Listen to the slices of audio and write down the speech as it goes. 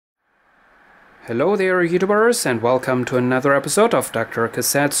Hello there YouTubers, and welcome to another episode of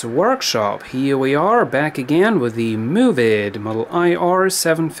DrCassette's workshop. Here we are back again with the MuVid model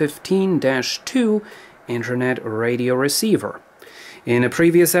IR715-2 internet radio receiver. In a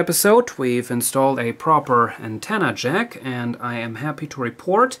previous episode we've installed a proper antenna jack, and I am happy to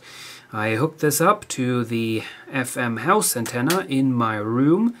report I hooked this up to the FM house antenna in my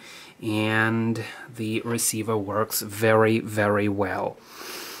room, and the receiver works very well.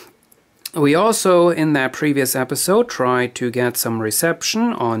 We also, in that previous episode, tried to get some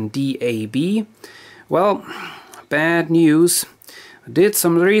reception on DAB. Well, bad news. I did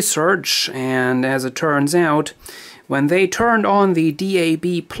some research, and as it turns out, when they turned on the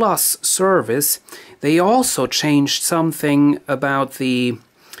DAB Plus service, they also changed something about the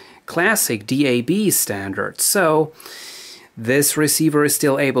classic DAB standard. So, this receiver is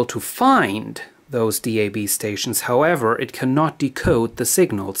still able to find those DAB stations, however, it cannot decode the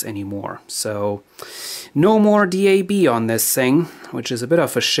signals anymore. So, no more DAB on this thing, which is a bit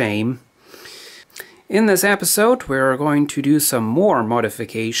of a shame. In this episode, we're going to do some more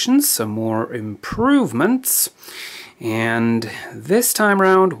modifications, some more improvements, and this time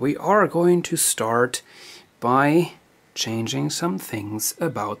around we are going to start by changing some things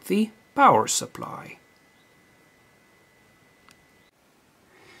about the power supply.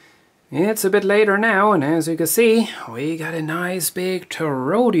 It's a bit later now, and as you can see, we got a nice big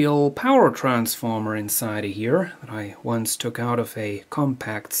toroidal power transformer inside of here that I once took out of a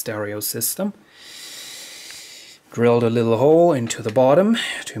compact stereo system. Drilled a little hole into the bottom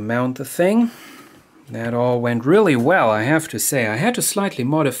to mount the thing. That all went really well, I have to say. I had to slightly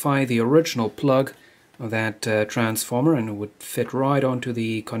modify the original plug of that transformer, and it would fit right onto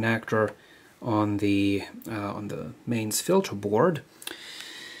the connector on the mains filter board.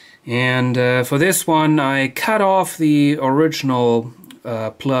 And for this one, I cut off the original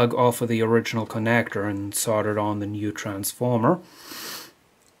plug off of the original connector and soldered on the new transformer.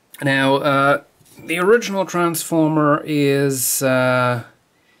 Now, the original transformer is 8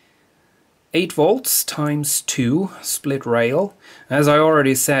 volts times 2 split rail. As I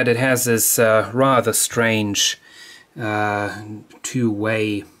already said, it has this rather strange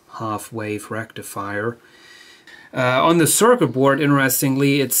two-way half-wave rectifier. On the circuit board,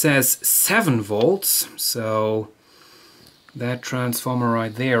 interestingly, it says 7 volts, so that transformer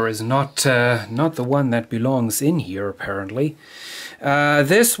right there is not the one that belongs in here, apparently.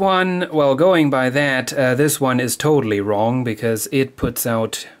 This one, well, going by that, this one is totally wrong, because it puts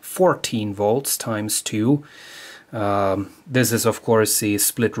out 14 volts times 2. This is, of course, the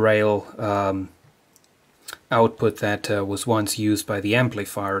split rail output that was once used by the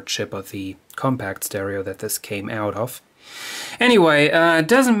amplifier chip of the compact stereo that this came out of. Anyway, it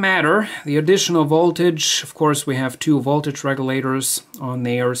doesn't matter. The additional voltage, of course, we have 2 voltage regulators on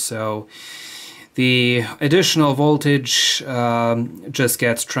there, so the additional voltage just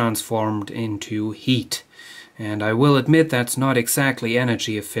gets transformed into heat. And I will admit that's not exactly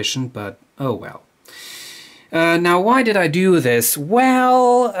energy efficient, but oh well. Now, why did I do this?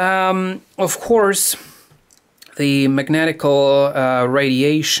 Well, of course, the magnetical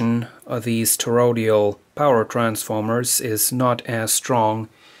radiation of these toroidal power transformers is not as strong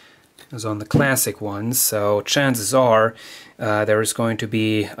as on the classic ones, so chances are there is going to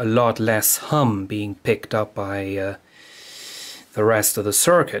be a lot less hum being picked up by the rest of the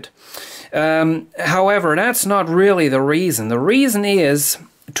circuit. However, that's not really the reason. The reason is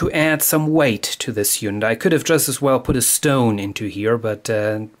to add some weight to this unit. I could have just as well put a stone into here, but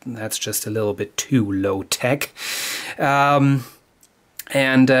that's just a little bit too low-tech. Well,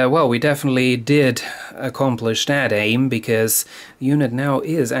 we definitely did accomplish that aim, because the unit now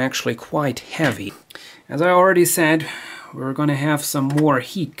is actually quite heavy. As I already said, we're going to have some more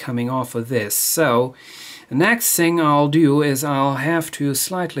heat coming off of this, so the next thing I'll do is I'll have to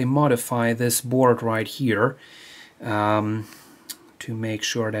slightly modify this board right here to make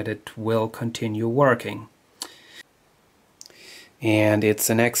sure that it will continue working. And it's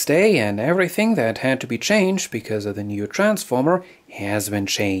the next day, and everything that had to be changed because of the new transformer has been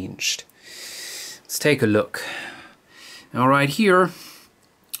changed. Let's take a look. Now right here,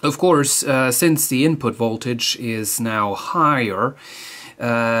 of course, since the input voltage is now higher,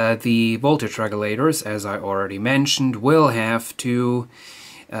 the voltage regulators, as I already mentioned, will have to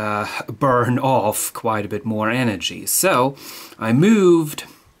burn off quite a bit more energy. So I moved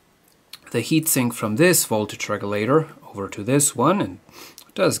the heatsink from this voltage regulator over to this one, and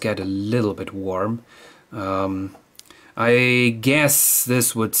it does get a little bit warm. I guess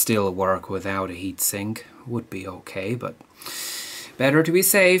this would still work without a heatsink. Would be okay, but better to be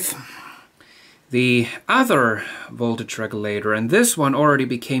safe. The other voltage regulator, and this one already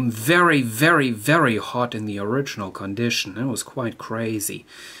became very, very, very hot in the original condition. It was quite crazy.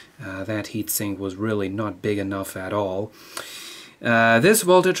 That heatsink was really not big enough at all. This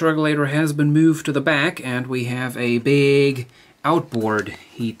voltage regulator has been moved to the back, and we have a big outboard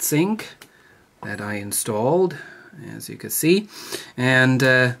heatsink that I installed, as you can see. And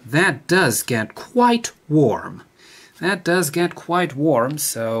that does get quite warm. That does get quite warm,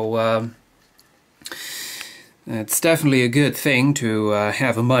 so it's definitely a good thing to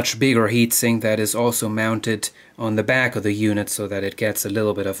have a much bigger heatsink that is also mounted on the back of the unit so that it gets a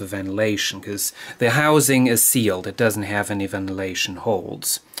little bit of a ventilation, because the housing is sealed. It doesn't have any ventilation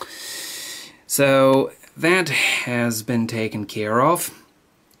holes. So that has been taken care of.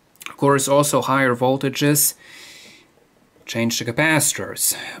 Of course, also higher voltages. Change the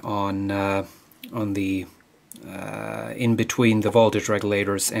capacitors on the in between the voltage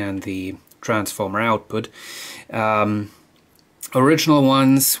regulators and the transformer output. Original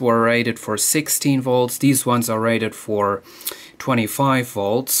ones were rated for 16 volts. These ones are rated for 25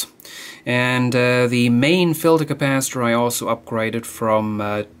 volts. And the main filter capacitor I also upgraded from,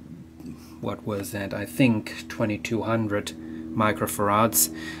 what was that? I think 2200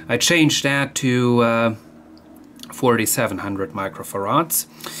 microfarads. I changed that to 4700 microfarads.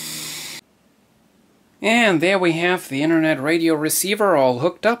 And there we have the internet radio receiver all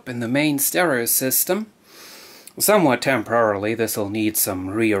hooked up in the main stereo system. Somewhat temporarily, this will need some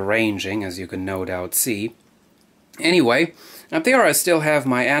rearranging, as you can no doubt see. Anyway, up there I still have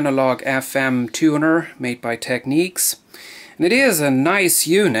my analog FM tuner made by Techniques. And it is a nice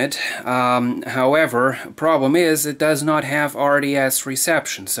unit, however, problem is it does not have RDS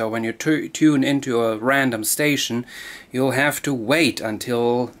reception. So when you tune into a random station, you'll have to wait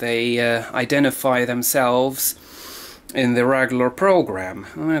until they identify themselves in the regular program.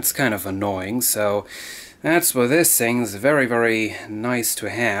 Well, that's kind of annoying, so that's why this thing is very, very nice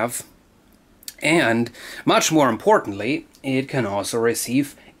to have. And much more importantly, it can also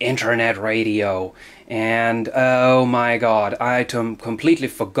receive internet radio. And oh my god, I completely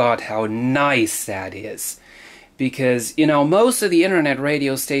forgot how nice that is. Because, you know, most of the internet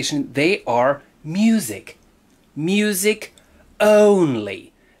radio stations, they are music. Music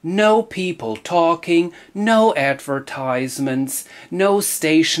only. No people talking, no advertisements, no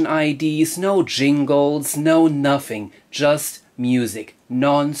station IDs, no jingles, no nothing. Just music,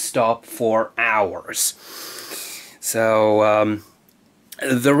 non-stop for hours. So,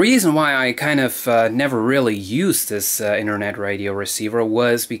 the reason why I kind of never really used this internet radio receiver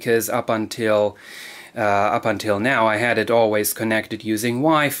was because up until now I had it always connected using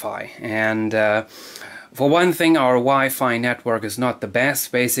Wi-Fi, and for one thing, our Wi-Fi network is not the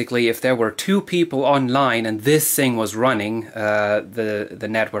best. Basically, if there were two people online and this thing was running, the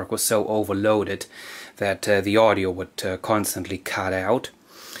network was so overloaded that the audio would constantly cut out.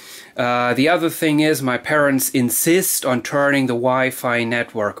 The other thing is my parents insist on turning the Wi-Fi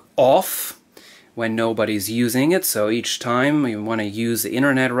network off when nobody's using it, so each time you want to use the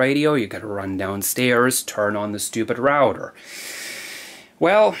internet radio, you gotta run downstairs, turn on the stupid router.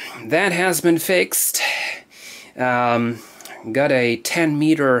 Well, that has been fixed. Got a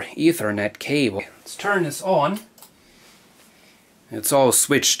 10-meter Ethernet cable. Let's turn this on. It's all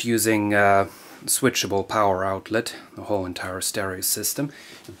switched using switchable power outlet, the whole entire stereo system.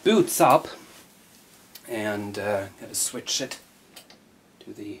 It boots up, and gotta switch it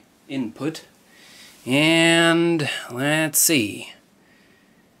to the input. And let's see.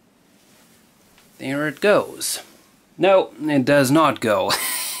 There it goes. No, it does not go.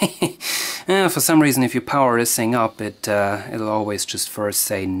 For some reason, if you power this thing up, it'll always just first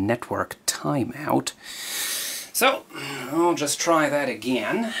say network timeout. So, I'll just try that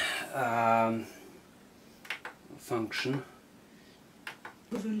again. Function.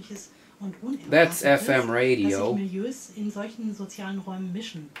 That's FM radio.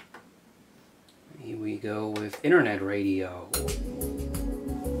 Here we go with internet radio.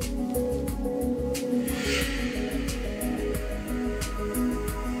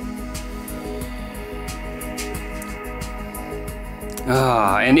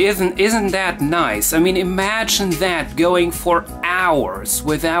 And isn't that nice? I mean, imagine that going for hours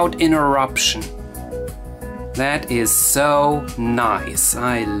without interruption. That is so nice.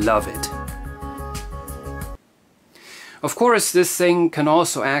 I love it. Of course, this thing can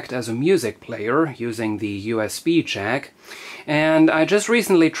also act as a music player using the USB jack. And I just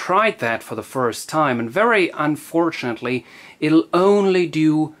recently tried that for the first time, and very unfortunately, it'll only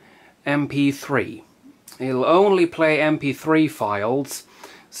do MP3. It'll only play MP3 files,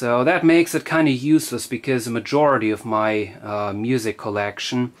 so that makes it kind of useless because the majority of my music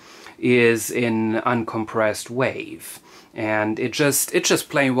collection is in uncompressed wave, and it just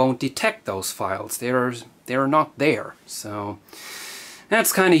plain won't detect those files. They're not there, so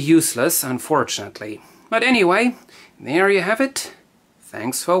that's kind of useless, unfortunately. But anyway, there you have it.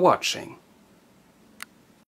 Thanks for watching.